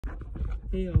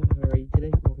Hey y'all, how are you today?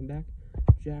 Welcome back.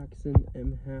 Jackson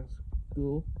M.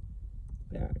 Haskell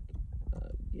back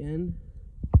again.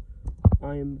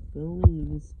 I am filming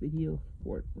this video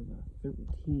for the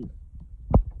 13th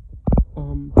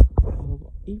of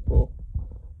April.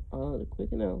 The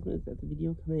quick announcement is that the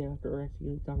video coming after, we're actually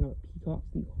going to be talking about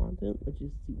Peacock's new content, which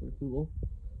is super cool.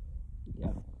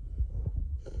 Yeah.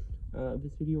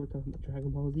 This video we're talking about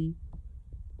Dragon Ball Z,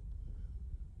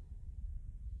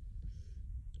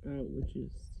 which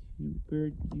is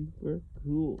super duper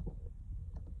cool.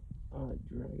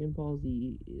 Dragon Ball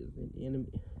Z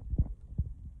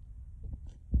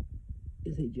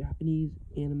is a Japanese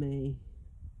anime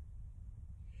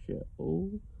show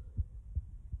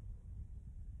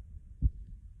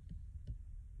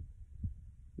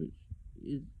which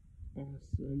is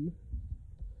awesome.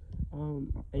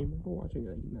 I remember watching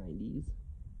like 90s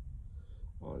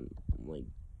on like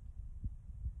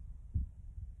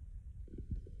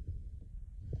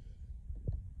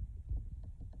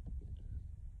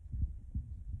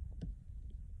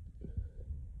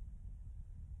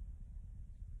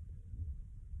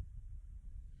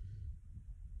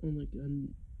a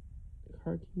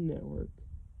Cartoon Network,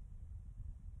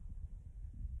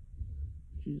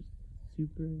 which is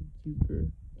super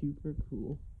duper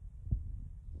cool.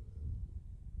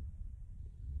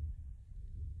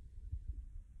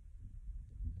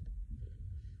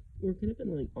 Or it could have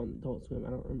been like on Adult Swim, I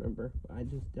don't remember, but I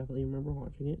just definitely remember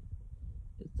watching it.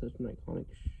 It's such an iconic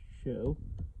show,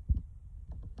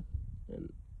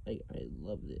 and I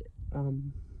loved it.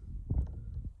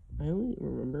 I only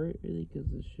remember it really because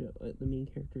the show, like the main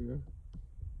character,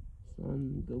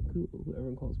 Son Goku, who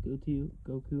everyone calls Goku,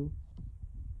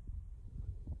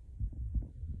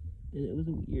 and it was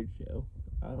a weird show.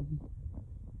 It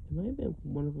might have been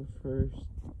one of the first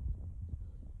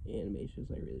anime shows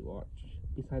I really watched,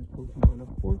 besides Pokemon, of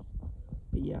course.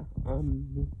 But yeah,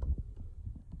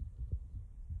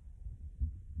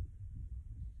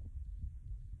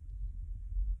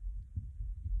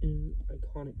 an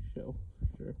iconic show for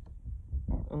sure.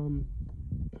 I don't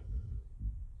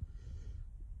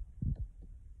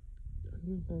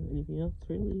know if I have anything else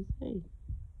really to say.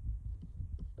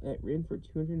 It ran for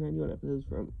 291 episodes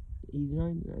from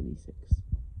 89 to 96.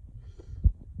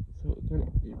 So it kind of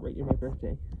did right near my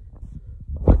birthday.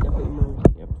 But I definitely remember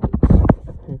seeing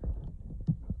episodes.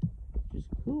 Which is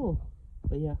cool.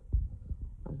 But yeah,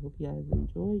 I hope you guys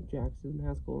enjoyed Jackson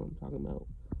Haskell. I'm talking about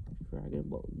Dragon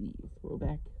Ball Z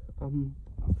throwback. And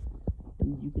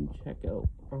you can check out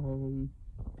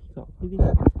Peacock video.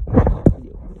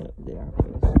 Yeah, after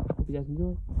this. Hope you guys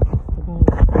enjoy. Bye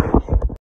bye.